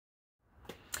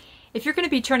If you're going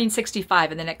to be turning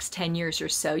 65 in the next 10 years or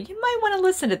so, you might want to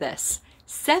listen to this.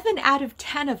 7 out of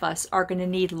 10 of us are going to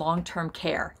need long-term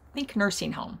care. Think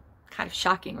nursing home. Kind of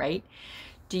shocking, right?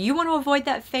 Do you want to avoid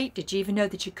that fate? Did you even know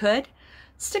that you could?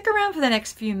 Stick around for the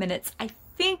next few minutes. I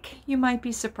think you might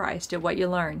be surprised at what you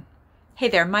learn. Hey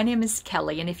there, my name is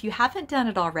Kelly, and if you haven't done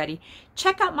it already,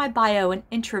 check out my bio and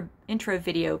intro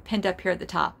video pinned up here at the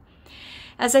top.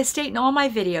 As I state in all my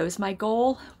videos, my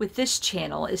goal with this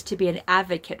channel is to be an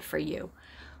advocate for you.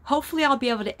 Hopefully I'll be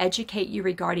able to educate you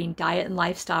regarding diet and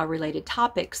lifestyle related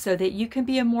topics so that you can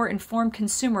be a more informed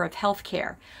consumer of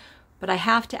healthcare. But I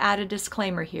have to add a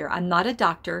disclaimer here. I'm not a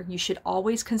doctor. You should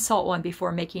always consult one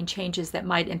before making changes that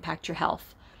might impact your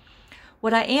health.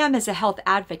 What I am is a health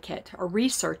advocate, a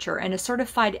researcher, and a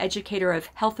certified educator of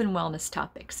health and wellness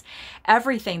topics.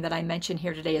 Everything that I mention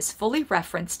here today is fully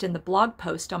referenced in the blog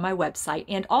post on my website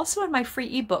and also in my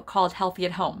free ebook called Healthy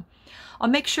at Home. I'll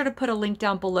make sure to put a link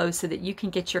down below so that you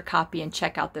can get your copy and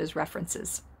check out those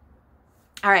references.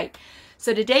 All right,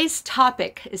 so today's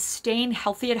topic is staying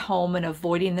healthy at home and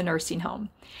avoiding the nursing home.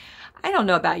 I don't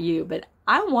know about you, but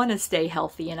I want to stay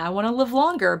healthy and I want to live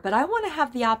longer, but I want to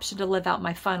have the option to live out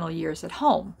my final years at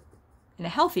home in a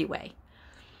healthy way.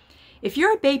 If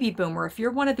you're a baby boomer, if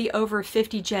you're one of the over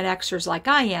 50 Gen Xers like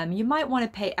I am, you might want to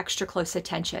pay extra close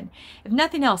attention. If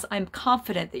nothing else, I'm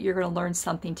confident that you're going to learn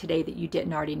something today that you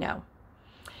didn't already know.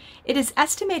 It is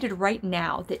estimated right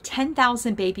now that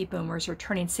 10,000 baby boomers are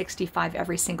turning 65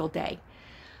 every single day.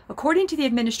 According to the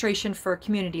Administration for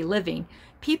Community Living,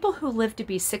 people who live to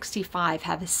be 65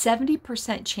 have a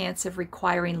 70% chance of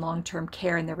requiring long-term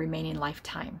care in their remaining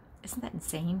lifetime. Isn't that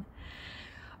insane?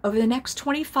 Over the next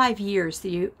 25 years,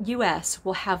 the U.S.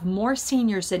 will have more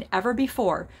seniors than ever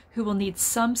before who will need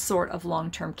some sort of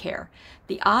long-term care.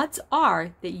 The odds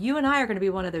are that you and I are going to be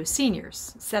one of those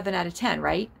seniors, 7 out of 10,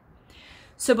 right?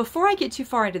 So before I get too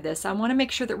far into this, I want to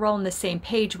make sure that we're all on the same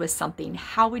page with something,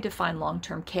 how we define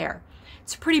long-term care.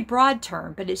 It's a pretty broad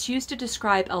term, but it's used to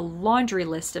describe a laundry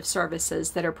list of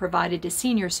services that are provided to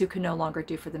seniors who can no longer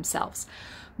do for themselves.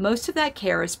 Most of that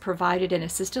care is provided in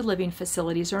assisted living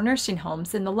facilities or nursing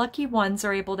homes, and the lucky ones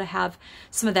are able to have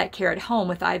some of that care at home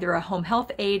with either a home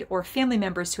health aide or family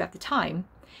members who have the time,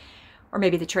 or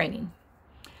maybe the training.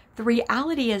 The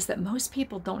reality is that most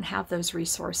people don't have those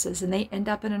resources and they end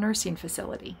up in a nursing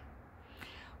facility.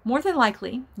 More than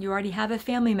likely, you already have a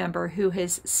family member who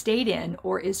has stayed in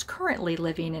or is currently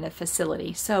living in a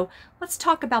facility. So let's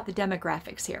talk about the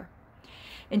demographics here.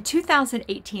 In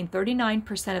 2018,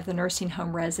 39% of the nursing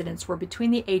home residents were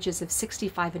between the ages of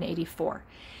 65 and 84.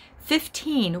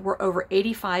 15 were over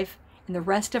 85, and the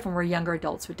rest of them were younger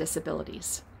adults with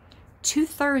disabilities.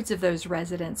 2/3 of those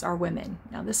residents are women.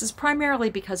 Now, this is primarily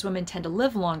because women tend to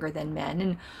live longer than men,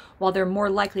 and while they're more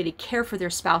likely to care for their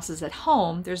spouses at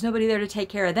home, there's nobody there to take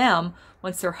care of them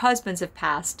once their husbands have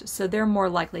passed, so they're more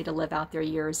likely to live out their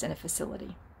years in a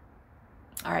facility.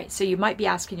 All right, so you might be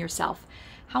asking yourself,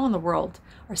 how in the world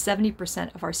are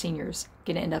 70% of our seniors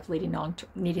going to end up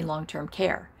needing long-term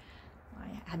care?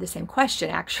 I had the same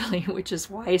question, actually, which is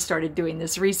why I started doing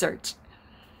this research.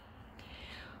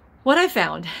 What I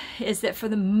found is that for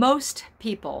the most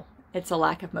people, it's a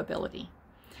lack of mobility.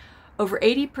 Over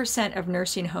 80% of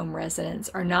nursing home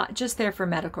residents are not just there for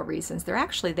medical reasons. They're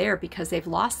actually there because they've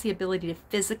lost the ability to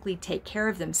physically take care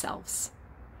of themselves.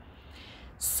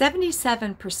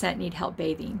 77% need help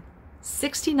bathing.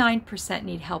 69%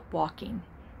 need help walking.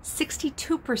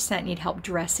 62% need help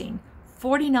dressing.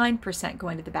 49%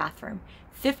 going to the bathroom.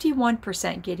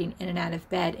 51% getting in and out of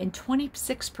bed, and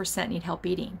 26% need help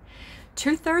eating.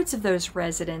 2/3 of those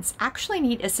residents actually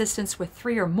need assistance with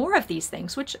 3 or more of these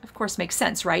things, which of course makes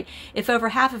sense, right? If over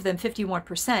half of them,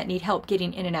 51%, need help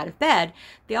getting in and out of bed,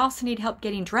 they also need help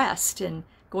getting dressed and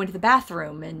going to the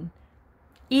bathroom and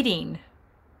eating.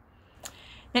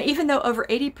 Now, even though over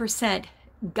 80%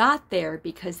 got there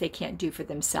because they can't do for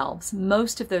themselves,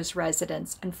 most of those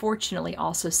residents unfortunately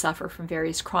also suffer from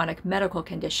various chronic medical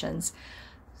conditions.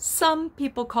 Some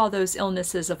people call those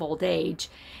illnesses of old age.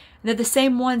 They're the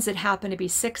same ones that happen to be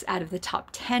 6 out of the top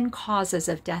 10 causes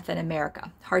of death in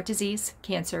America: heart disease,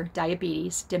 cancer,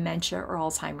 diabetes, dementia or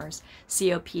Alzheimer's,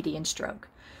 COPD, and stroke.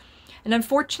 And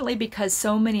unfortunately, because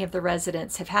so many of the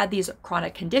residents have had these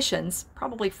chronic conditions,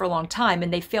 probably for a long time,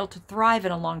 and they fail to thrive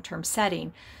in a long-term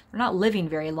setting, they're not living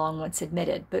very long once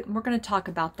admitted. But we're going to talk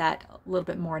about that a little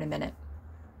bit more in a minute.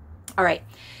 All right.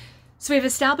 So we've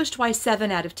established why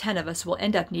 7 out of 10 of us will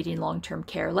end up needing long-term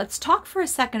care. Let's talk for a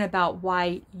second about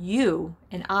why you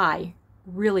and I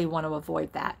really want to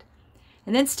avoid that.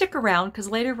 And then stick around, because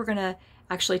later we're going to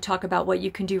actually talk about what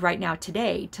you can do right now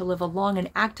today to live a long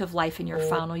and active life in your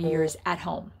final years at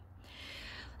home.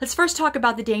 Let's first talk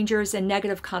about the dangers and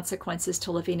negative consequences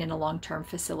to living in a long-term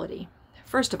facility.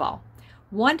 First of all,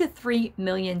 1 to 3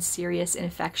 million serious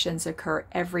infections occur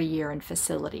every year in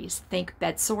facilities. Think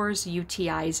bed sores,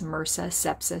 UTIs, MRSA,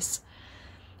 sepsis.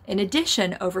 In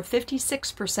addition, over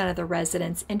 56% of the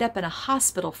residents end up in a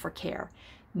hospital for care,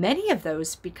 many of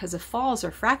those because of falls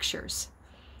or fractures.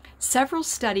 Several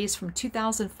studies from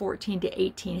 2014 to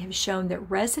 18 have shown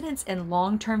that residents in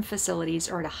long-term facilities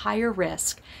are at a higher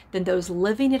risk than those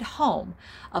living at home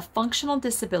of functional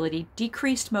disability,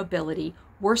 decreased mobility,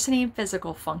 worsening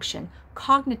physical function,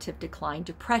 cognitive decline,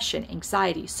 depression,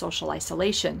 anxiety, social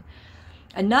isolation.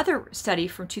 Another study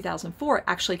from 2004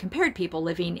 actually compared people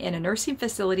living in a nursing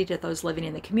facility to those living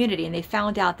in the community, and they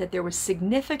found out that there was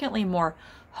significantly more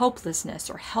hopelessness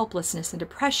or helplessness and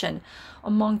depression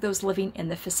among those living in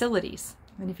the facilities.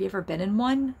 I mean, have you ever been in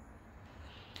one?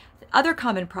 Other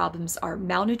common problems are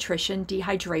malnutrition,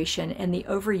 dehydration, and the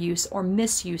overuse or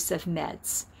misuse of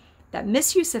meds. That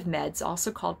misuse of meds,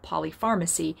 also called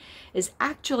polypharmacy, is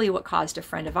actually what caused a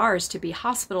friend of ours to be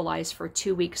hospitalized for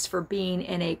 2 weeks for being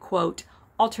in a, quote,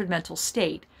 altered mental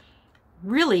state,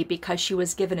 really because she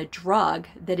was given a drug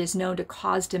that is known to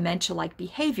cause dementia-like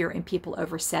behavior in people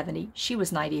over 70. She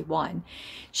was 91.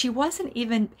 She wasn't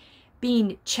even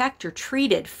being checked or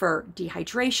treated for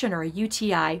dehydration or a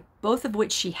UTI, both of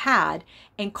which she had,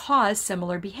 and caused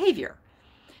similar behavior.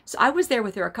 So I was there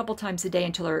with her a couple times a day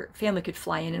until her family could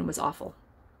fly in, and it was awful.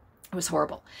 It was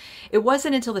horrible. It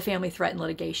wasn't until the family threatened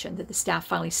litigation that the staff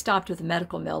finally stopped with the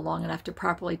medical mill long enough to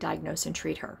properly diagnose and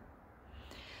treat her.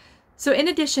 So in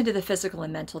addition to the physical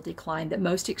and mental decline that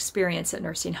most experience at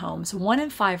nursing homes, 1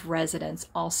 in 5 residents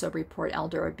also report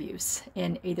elder abuse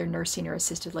in either nursing or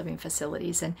assisted living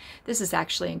facilities. And this has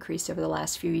actually increased over the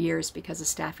last few years because of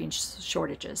staffing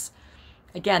shortages.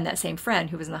 Again, that same friend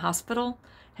who was in the hospital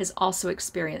has also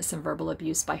experienced some verbal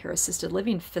abuse by her assisted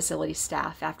living facility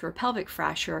staff after a pelvic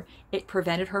fracture. It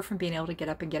prevented her from being able to get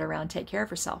up and get around and take care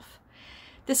of herself.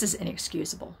 This is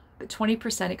inexcusable, but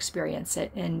 20% experience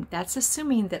it, and that's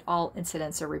assuming that all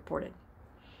incidents are reported.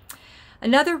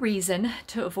 Another reason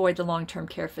to avoid the long-term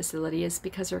care facility is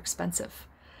because they're expensive.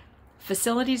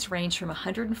 Facilities range from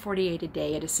 $148 a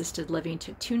day at assisted living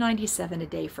to $297 a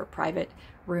day for private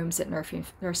rooms at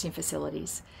nursing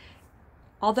facilities.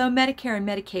 Although Medicare and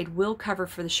Medicaid will cover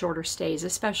for the shorter stays,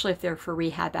 especially if they're for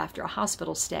rehab after a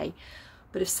hospital stay,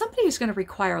 but if somebody is going to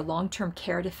require long-term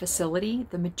care at a facility,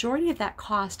 the majority of that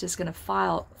cost is going to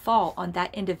fall on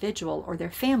that individual or their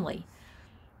family.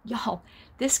 Y'all,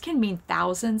 this can mean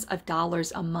thousands of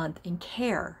dollars a month in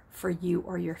care for you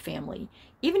or your family.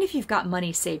 Even if you've got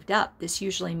money saved up, this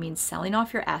usually means selling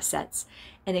off your assets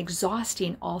and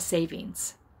exhausting all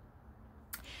savings.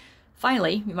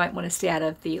 Finally, you might want to stay out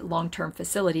of the long-term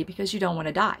facility because you don't want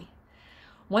to die.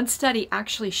 One study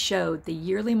actually showed the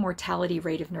yearly mortality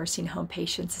rate of nursing home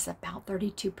patients is about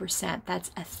 32%. That's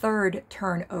a third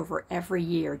turnover every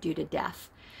year due to death.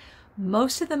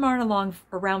 Most of them aren't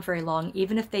around very long,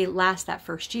 even if they last that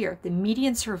first year. The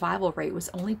median survival rate was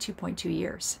only 2.2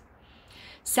 years.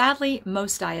 Sadly,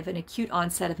 most die of an acute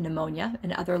onset of pneumonia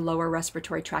and other lower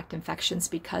respiratory tract infections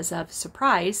because of,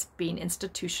 surprise, being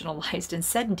institutionalized and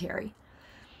sedentary.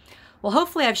 Well,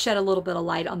 hopefully I've shed a little bit of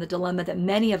light on the dilemma that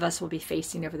many of us will be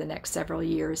facing over the next several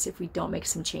years if we don't make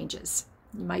some changes.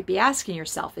 You might be asking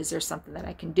yourself, is there something that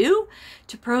I can do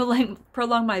to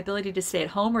prolong my ability to stay at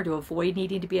home or to avoid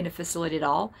needing to be in a facility at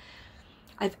all?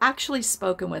 I've actually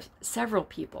spoken with several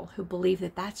people who believe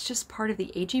that that's just part of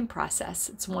the aging process.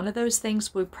 It's one of those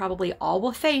things we probably all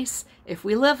will face if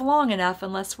we live long enough,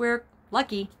 unless we're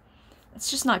lucky. It's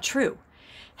just not true.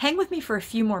 Hang with me for a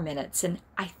few more minutes, and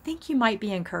I think you might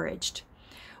be encouraged.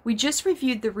 We just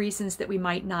reviewed the reasons that we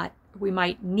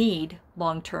might need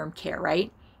long-term care,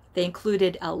 right? They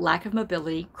included a lack of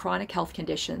mobility, chronic health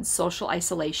conditions, social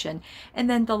isolation, and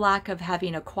then the lack of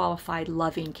having a qualified,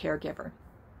 loving caregiver.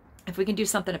 If we can do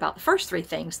something about the first 3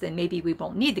 things, then maybe we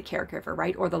won't need the caregiver,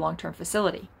 right? Or the long-term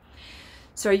facility.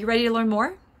 So are you ready to learn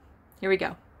more? Here we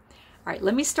go. All right,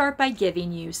 let me start by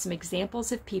giving you some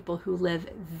examples of people who live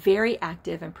very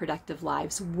active and productive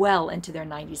lives well into their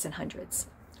 90s and 100s.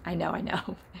 I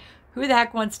know. Who the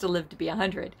heck wants to live to be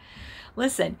 100?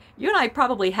 Listen, you and I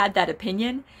probably had that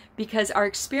opinion because our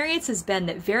experience has been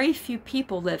that very few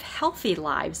people live healthy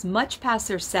lives much past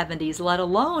their 70s, let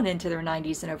alone into their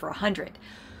 90s and over 100.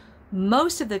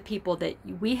 Most of the people that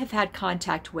we have had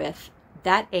contact with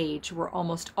that age were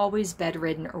almost always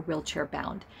bedridden or wheelchair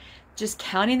bound, just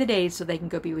counting the days so they can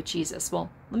go be with Jesus.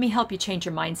 Well, let me help you change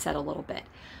your mindset a little bit.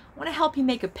 I want to help you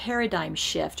make a paradigm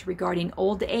shift regarding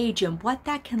old age and what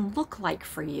that can look like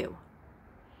for you.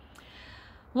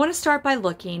 I want to start by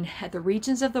looking at the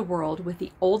regions of the world with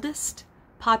the oldest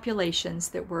populations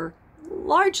that were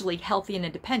largely healthy and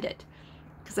independent,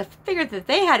 because I figured that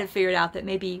they had it figured out that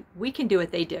maybe we can do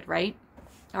what they did, right?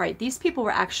 All right, these people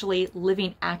were actually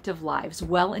living active lives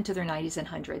well into their 90s and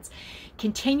 100s,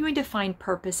 continuing to find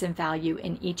purpose and value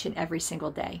in each and every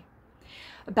single day.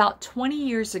 About 20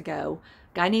 years ago,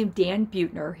 a guy named Dan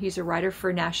Buettner, he's a writer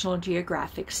for National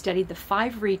Geographic, studied the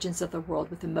 5 regions of the world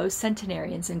with the most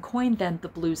centenarians and coined them the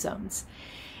Blue Zones.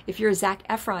 If you're a Zac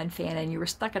Efron fan and you were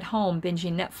stuck at home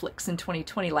binging Netflix in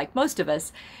 2020 like most of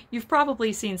us, you've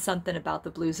probably seen something about the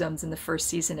Blue Zones in the first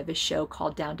season of his show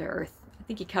called Down to Earth. I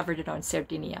think he covered it on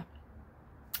Sardinia.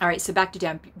 All right, so back to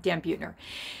Dan Buettner.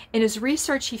 In his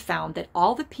research, he found that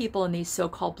all the people in these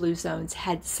so-called Blue Zones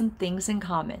had some things in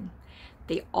common.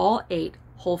 They all ate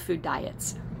whole food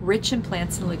diets, rich in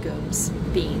plants and legumes,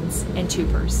 beans, and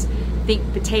tubers.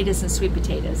 Think potatoes and sweet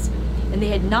potatoes. And they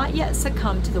had not yet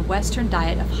succumbed to the Western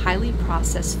diet of highly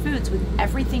processed foods with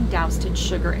everything doused in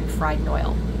sugar and fried in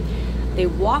oil. They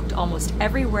walked almost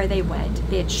everywhere they went.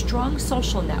 They had strong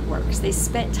social networks. They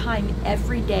spent time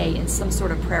every day in some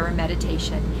sort of prayer and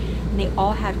meditation, and they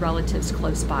all had relatives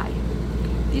close by.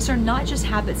 These are not just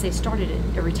habits they started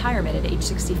at retirement at age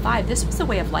 65. This was a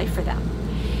way of life for them.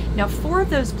 Now, 4 of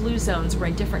those Blue Zones were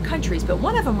in different countries, but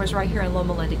one of them was right here in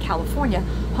Loma Linda, California,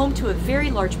 home to a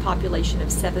very large population of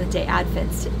Seventh-day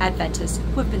Adventists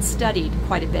who have been studied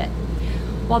quite a bit.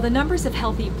 While the numbers of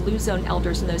healthy Blue Zone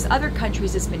elders in those other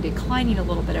countries has been declining a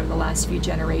little bit over the last few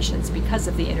generations because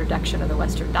of the introduction of the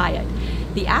Western diet,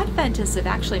 the Adventists have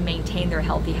actually maintained their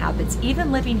healthy habits,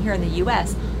 even living here in the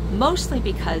U.S., mostly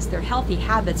because their healthy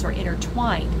habits are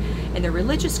intertwined in their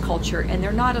religious culture and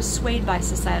they're not as swayed by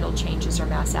societal changes or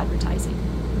mass advertising.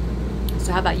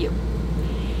 So how about you?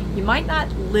 You might not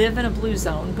live in a Blue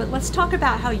Zone, but let's talk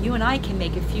about how you and I can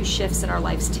make a few shifts in our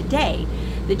lives today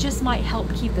that just might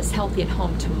help keep us healthy at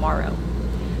home tomorrow.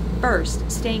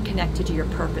 First, staying connected to your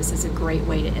purpose is a great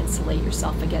way to insulate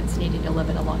yourself against needing to live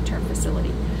in a long-term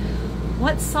facility.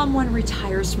 Once someone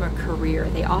retires from a career,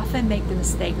 they often make the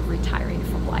mistake of retiring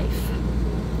from life.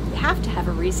 You have to have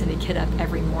a reason to get up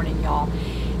every morning, y'all.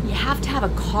 You have to have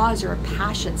a cause or a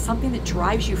passion, something that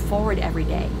drives you forward every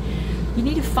day. You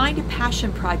need to find a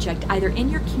passion project either in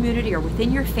your community or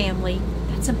within your family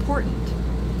that's important.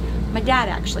 My dad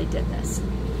actually did this.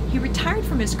 He retired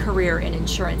from his career in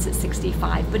insurance at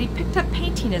 65, but he picked up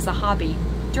painting as a hobby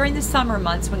during the summer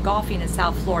months when golfing in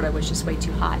South Florida was just way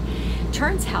too hot.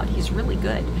 Turns out he's really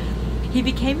good. He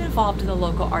became involved in the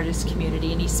local artist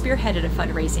community and he spearheaded a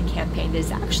fundraising campaign that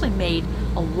has actually made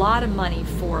a lot of money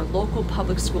for local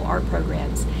public school art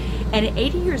programs. And at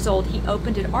 80 years old, he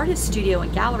opened an artist studio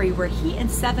and gallery where he and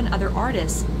 7 other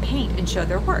artists paint and show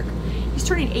their work. He's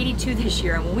turning 82 this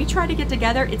year, and when we try to get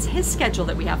together, it's his schedule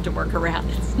that we have to work around.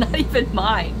 It's not even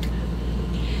mine.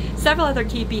 Several other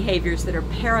key behaviors that are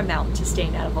paramount to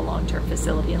staying out of a long-term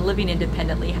facility and living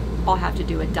independently all have to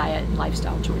do with diet and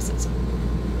lifestyle choices.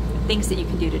 Things that you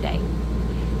can do today.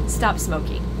 Stop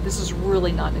smoking. This is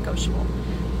really non-negotiable.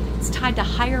 It's tied to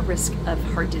higher risk of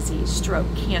heart disease,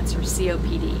 stroke, cancer,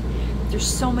 COPD. There's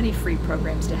so many free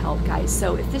programs to help, guys.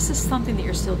 So if this is something that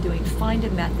you're still doing, find a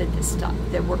method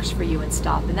that works for you and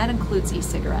stop. And that includes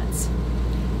e-cigarettes.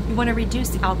 You want to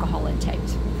reduce alcohol intake.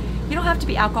 You don't have to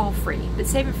be alcohol-free, but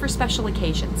save it for special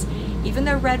occasions. Even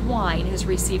though red wine has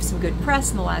received some good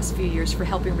press in the last few years for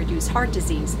helping reduce heart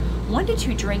disease, 1 to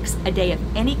 2 drinks a day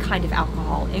of any kind of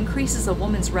alcohol increases a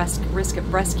woman's risk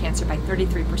of breast cancer by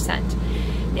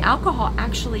 33%. The alcohol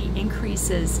actually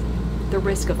increases the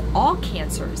risk of all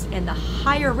cancers, and the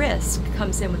higher risk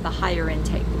comes in with the higher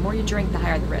intake. The more you drink, the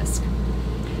higher the risk.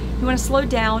 You want to slow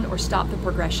down or stop the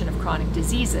progression of chronic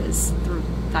diseases through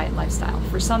diet and lifestyle.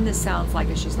 For some, this sounds like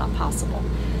it's just not possible.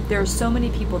 There are so many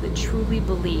people that truly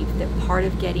believe that part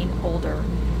of getting older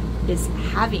is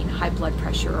having high blood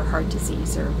pressure or heart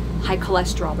disease or high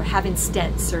cholesterol or having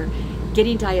stents or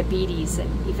getting diabetes and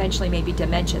eventually maybe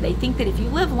dementia. They think that if you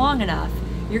live long enough,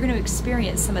 you're going to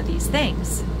experience some of these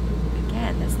things.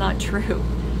 Again, that's not true,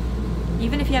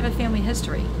 even if you have a family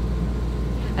history.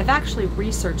 I've actually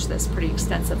researched this pretty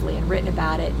extensively and written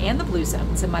about it and the Blue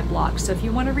Zones in my blog. So if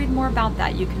you want to read more about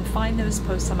that, you can find those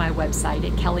posts on my website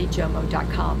at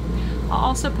KelliJoMo.com. I'll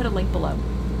also put a link below.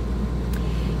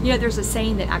 You know, there's a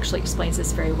saying that actually explains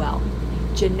this very well.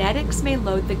 Genetics may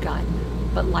load the gun,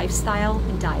 but lifestyle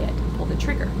and diet pull the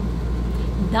trigger.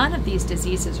 None of these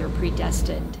diseases are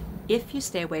predestined if you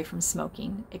stay away from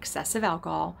smoking, excessive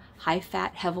alcohol,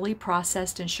 high-fat, heavily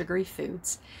processed and sugary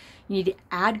foods. You need to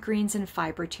add greens and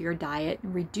fiber to your diet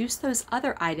and reduce those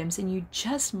other items, and you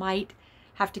just might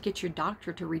have to get your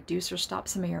doctor to reduce or stop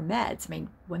some of your meds. I mean,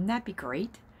 wouldn't that be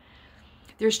great?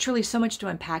 There's truly so much to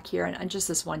unpack here on just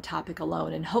this one topic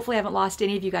alone. And hopefully I haven't lost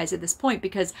any of you guys at this point,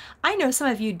 because I know some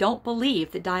of you don't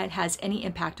believe that diet has any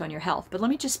impact on your health. But let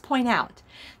me just point out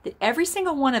that every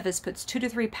single one of us puts 2 to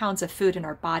 3 pounds of food in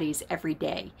our bodies every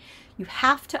day. You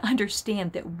have to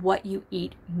understand that what you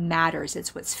eat matters.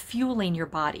 It's what's fueling your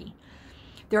body.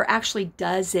 There are actually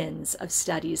dozens of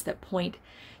studies that point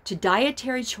to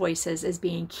dietary choices as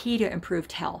being key to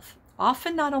improved health,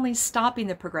 often not only stopping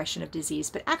the progression of disease,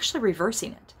 but actually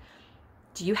reversing it.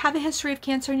 Do you have a history of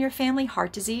cancer in your family,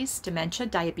 heart disease, dementia,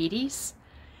 diabetes?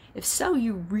 If so,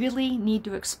 you really need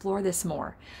to explore this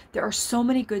more. There are so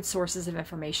many good sources of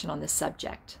information on this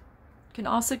subject. You can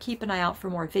also keep an eye out for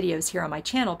more videos here on my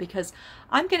channel, because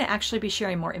I'm going to actually be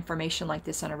sharing more information like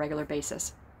this on a regular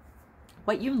basis.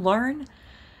 What you learn,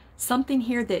 something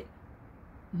here that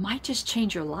might just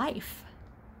change your life.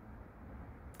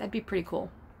 That'd be pretty cool.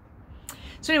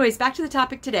 So anyways, back to the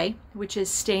topic today, which is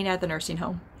staying out of the nursing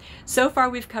home. So far,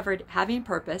 we've covered having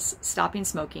purpose, stopping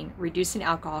smoking, reducing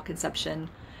alcohol consumption,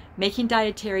 making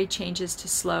dietary changes to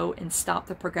slow and stop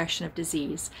the progression of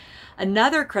disease.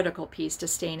 Another critical piece to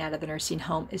staying out of the nursing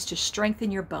home is to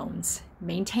strengthen your bones,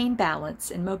 maintain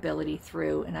balance and mobility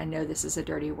through, and I know this is a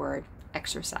dirty word,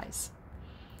 exercise.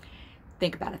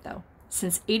 Think about it though.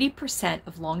 Since 80%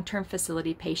 of long-term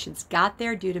facility patients got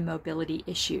there due to mobility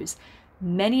issues,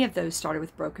 many of those started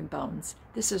with broken bones.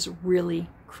 This is really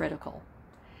critical.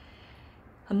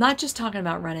 I'm not just talking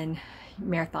about running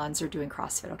marathons or doing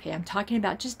CrossFit, okay? I'm talking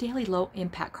about just daily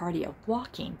low-impact cardio,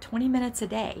 walking 20 minutes a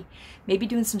day, maybe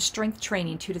doing some strength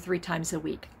training 2 to 3 times a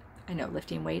week. I know,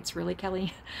 lifting weights, really,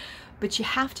 Kelly? But you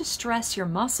have to stress your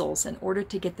muscles in order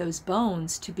to get those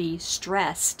bones to be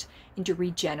stressed and to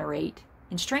regenerate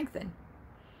and strengthen.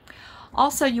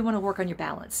 Also, you want to work on your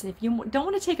balance. If you don't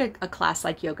want to take a class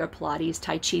like yoga, Pilates,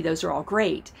 Tai Chi, those are all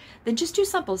great, then just do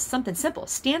something simple.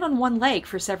 Stand on one leg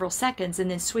for several seconds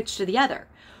and then switch to the other.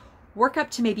 Work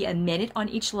up to maybe a minute on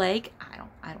each leg. I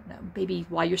don't know. Maybe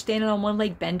while you're standing on one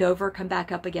leg, bend over, come back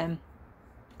up again.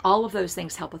 All of those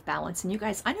things help with balance. And you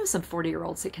guys, I know some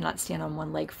 40-year-olds that cannot stand on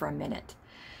one leg for a minute.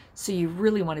 So you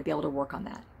really want to be able to work on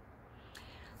that.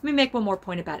 Let me make one more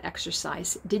point about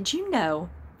exercise. Did you know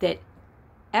that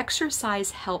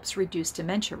exercise helps reduce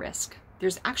dementia risk?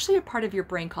 There's actually a part of your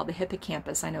brain called the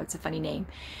hippocampus, I know it's a funny name,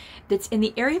 that's in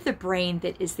the area of the brain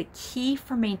that is the key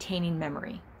for maintaining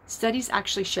memory. Studies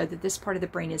actually show that this part of the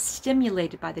brain is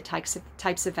stimulated by the types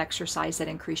of exercise that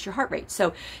increase your heart rate.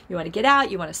 So you want to get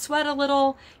out, you want to sweat a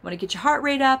little, you want to get your heart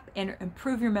rate up and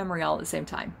improve your memory all at the same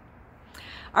time.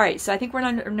 All right, so I think we're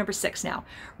on number 6 now.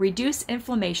 Reduce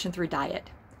inflammation through diet.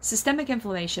 Systemic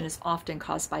inflammation is often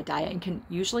caused by diet and can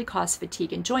usually cause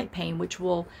fatigue and joint pain, which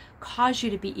will cause you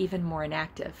to be even more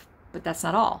inactive. But that's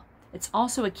not all. It's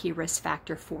also a key risk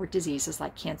factor for diseases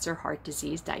like cancer, heart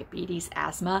disease, diabetes,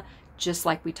 asthma, just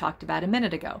like we talked about a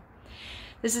minute ago.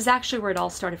 This is actually where it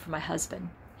all started for my husband.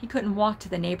 He couldn't walk to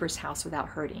the neighbor's house without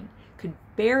hurting, could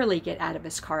barely get out of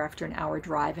his car after an hour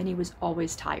drive, and he was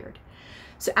always tired.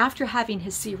 So after having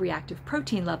his C-reactive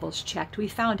protein levels checked, we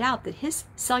found out that his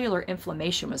cellular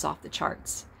inflammation was off the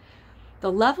charts.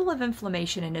 The level of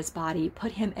inflammation in his body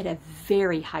put him at a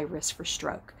very high risk for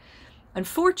stroke.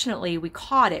 Unfortunately, we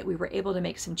caught it. We were able to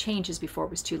make some changes before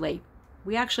it was too late.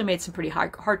 We actually made some pretty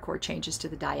hardcore changes to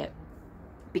the diet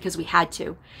because we had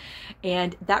to.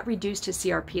 And that reduced his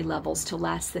CRP levels to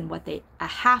less than a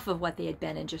half of what they had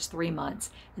been in just 3 months,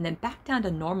 and then back down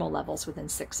to normal levels within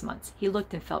 6 months. He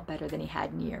looked and felt better than he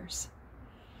had in years.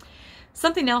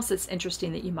 Something else that's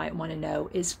interesting that you might want to know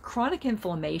is chronic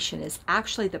inflammation is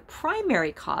actually the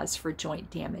primary cause for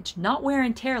joint damage, not wear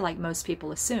and tear like most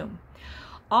people assume.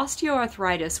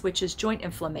 Osteoarthritis, which is joint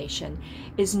inflammation,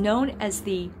 is known as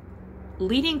the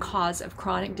leading cause of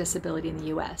chronic disability in the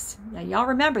U.S. Now, y'all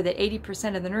remember that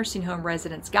 80% of the nursing home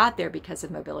residents got there because of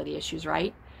mobility issues,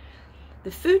 right? The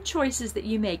food choices that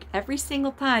you make every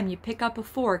single time you pick up a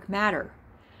fork matter.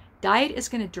 Diet is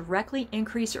going to directly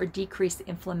increase or decrease the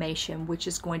inflammation, which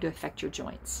is going to affect your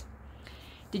joints.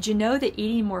 Did you know that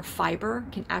eating more fiber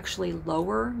can actually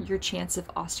lower your chance of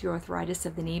osteoarthritis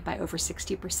of the knee by over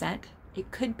 60%? It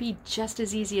could be just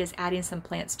as easy as adding some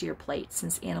plants to your plate,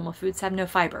 since animal foods have no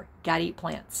fiber. Gotta eat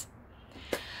plants.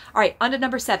 All right, on to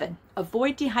number 7.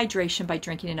 Avoid dehydration by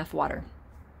drinking enough water.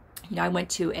 You know, I went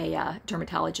to a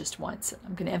dermatologist once,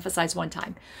 I'm going to emphasize one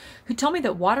time, who told me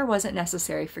that water wasn't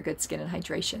necessary for good skin and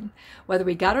hydration. Whether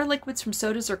we got our liquids from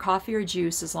sodas or coffee or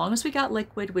juice, as long as we got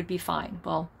liquid, would be fine.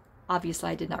 Well, obviously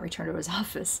I did not return to his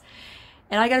office.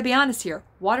 And I got to be honest here,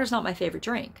 water's not my favorite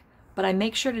drink. But but I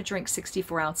make sure to drink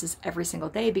 64 ounces every single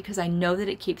day because I know that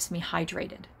it keeps me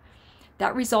hydrated.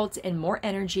 That results in more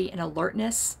energy and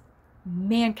alertness.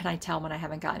 Man, can I tell when I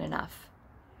haven't gotten enough.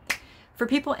 For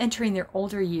people entering their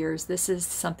older years, this is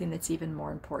something that's even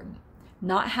more important.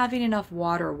 Not having enough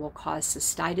water will cause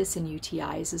cystitis and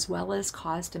UTIs, as well as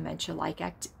cause dementia-like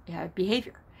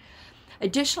behavior.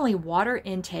 Additionally, water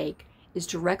intake is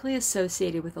directly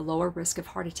associated with a lower risk of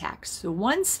heart attacks. So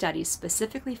one study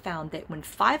specifically found that when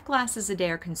 5 glasses a day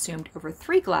are consumed over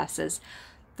 3 glasses,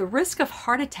 the risk of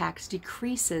heart attacks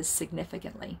decreases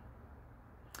significantly.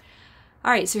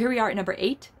 All right, so here we are at number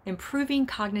 8. Improving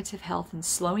cognitive health and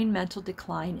slowing mental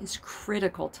decline is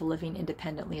critical to living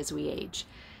independently as we age.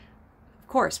 Of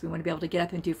course, we want to be able to get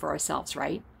up and do for ourselves,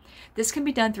 right? This can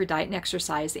be done through diet and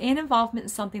exercise and involvement in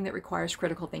something that requires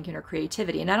critical thinking or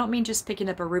creativity. And I don't mean just picking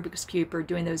up a Rubik's Cube or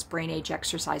doing those brain age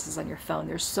exercises on your phone.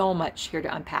 There's so much here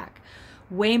to unpack.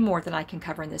 Way more than I can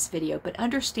cover in this video, but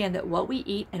understand that what we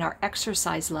eat and our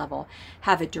exercise level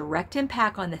have a direct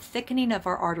impact on the thickening of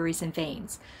our arteries and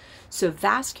veins. So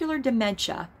vascular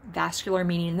dementia, vascular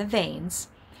meaning in the veins,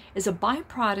 is a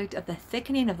byproduct of the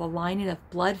thickening of the lining of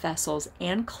blood vessels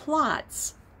and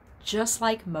clots, just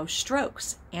like most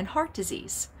strokes and heart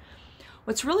disease.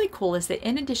 What's really cool is that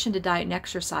in addition to diet and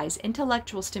exercise,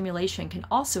 intellectual stimulation can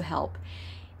also helps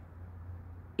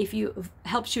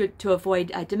you to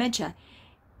avoid dementia,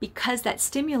 because that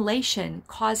stimulation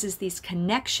causes these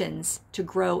connections to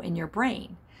grow in your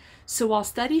brain. So while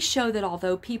studies show that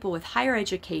although people with higher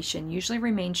education usually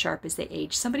remain sharp as they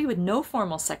age, somebody with no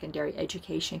formal secondary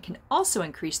education can also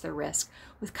increase their risk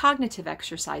with cognitive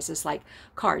exercises like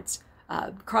cards,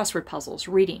 crossword puzzles,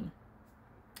 reading.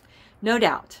 No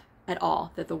doubt at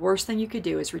all that the worst thing you could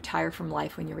do is retire from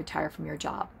life when you retire from your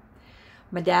job.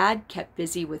 My dad kept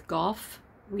busy with golf,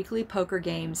 weekly poker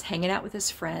games, hanging out with his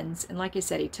friends, and like I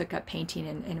said, he took up painting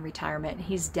in retirement, and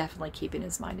he's definitely keeping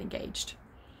his mind engaged.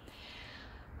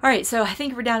 All right, so I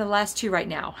think we're down to the last 2 right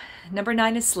now. Number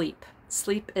 9 is sleep.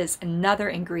 Sleep is another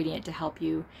ingredient to help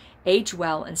you age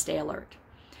well and stay alert.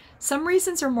 Some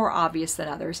reasons are more obvious than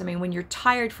others. I mean, when you're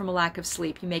tired from a lack of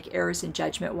sleep, you make errors in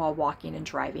judgment while walking and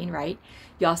driving, right?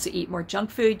 You also eat more junk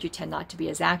food. You tend not to be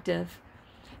as active.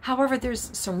 However,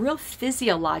 there's some real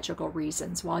physiological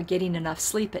reasons why getting enough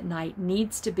sleep at night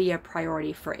needs to be a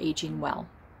priority for aging well.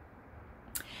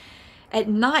 At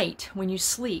night, when you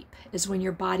sleep, is when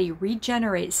your body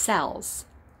regenerates cells,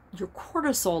 your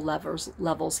cortisol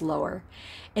levels lower,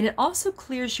 and it also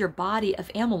clears your body of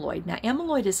amyloid. Now,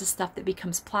 amyloid is the stuff that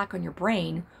becomes plaque on your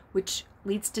brain, which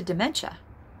leads to dementia.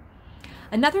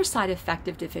 Another side effect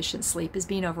of deficient sleep is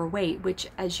being overweight, which,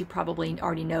 as you probably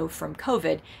already know from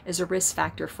COVID, is a risk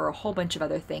factor for a whole bunch of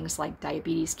other things like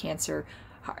diabetes, cancer,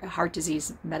 heart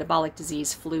disease, metabolic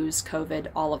disease, flus, COVID,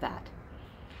 all of that.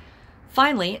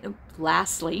 Finally,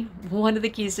 lastly, one of the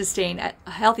keys to staying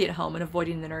healthy at home and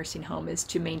avoiding the nursing home is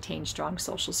to maintain strong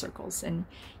social circles. And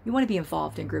you want to be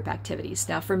involved in group activities.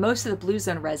 Now, for most of the Blue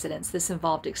Zone residents, this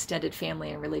involved extended family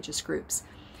and religious groups.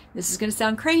 This is going to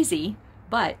sound crazy,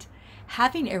 but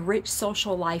having a rich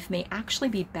social life may actually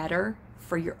be better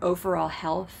for your overall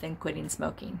health than quitting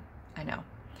smoking. I know.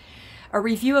 A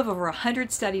review of over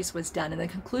 100 studies was done, and the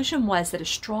conclusion was that a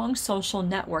strong social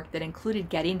network that included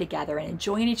getting together and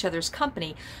enjoying each other's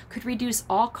company could reduce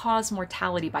all-cause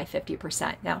mortality by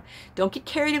 50%. Now, don't get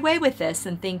carried away with this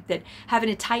and think that having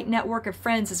a tight network of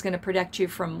friends is going to protect you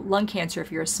from lung cancer if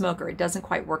you're a smoker. It doesn't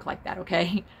quite work like that,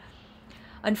 okay?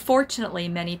 Unfortunately,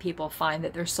 many people find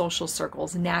that their social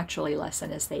circles naturally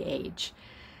lessen as they age.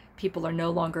 People are no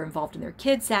longer involved in their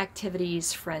kids'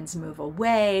 activities, friends move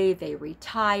away, they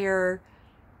retire.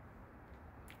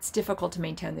 It's difficult to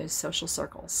maintain those social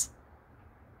circles.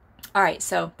 All right,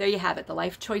 so there you have it. The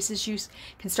life choices you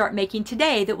can start making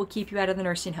today that will keep you out of the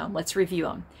nursing home. Let's review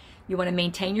them. You want to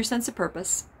maintain your sense of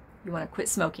purpose. You want to quit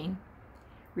smoking.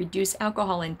 Reduce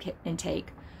alcohol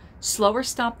intake. Slow or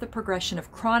stop the progression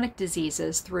of chronic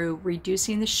diseases through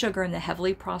reducing the sugar and the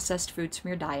heavily processed foods from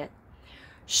your diet.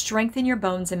 Strengthen your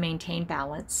bones and maintain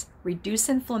balance. Reduce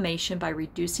inflammation by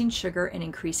reducing sugar and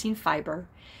increasing fiber.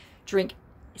 Drink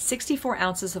 64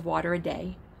 ounces of water a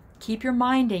day. Keep your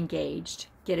mind engaged.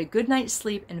 Get a good night's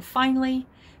sleep. And finally,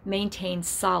 maintain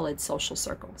solid social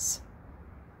circles.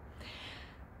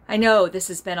 I know this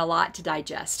has been a lot to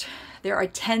digest. There are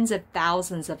tens of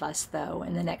thousands of us, though,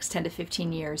 in the next 10 to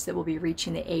 15 years that will be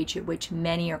reaching the age at which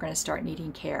many are going to start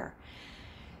needing care.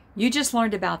 You just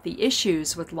learned about the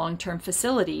issues with long-term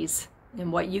facilities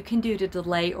and what you can do to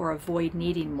delay or avoid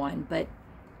needing one, but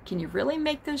can you really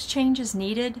make those changes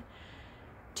needed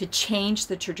to change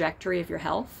the trajectory of your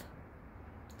health?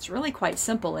 It's really quite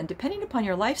simple, and depending upon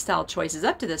your lifestyle choices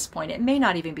up to this point, it may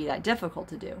not even be that difficult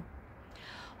to do.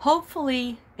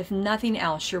 Hopefully, if nothing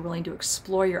else, you're willing to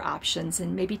explore your options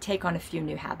and maybe take on a few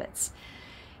new habits.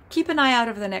 Keep an eye out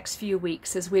over the next few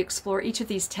weeks as we explore each of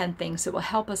these 10 things that will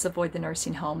help us avoid the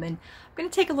nursing home, and I'm going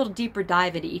to take a little deeper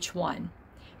dive into each one.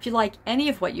 If you like any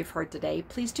of what you've heard today,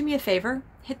 please do me a favor,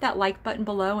 hit that like button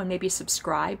below and maybe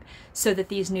subscribe so that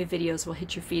these new videos will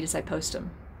hit your feed as I post them.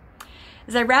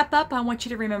 As I wrap up, I want you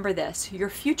to remember this: your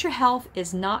future health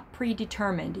is not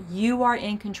predetermined. You are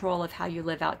in control of how you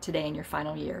live out today in your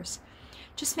final years.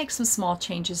 Just make some small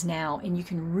changes now and you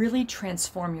can really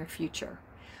transform your future.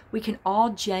 We can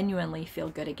all genuinely feel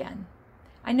good again.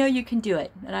 I know you can do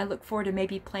it, and I look forward to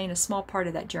maybe playing a small part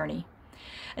of that journey.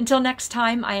 Until next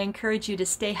time, I encourage you to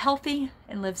stay healthy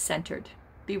and live centered.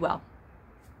 Be well.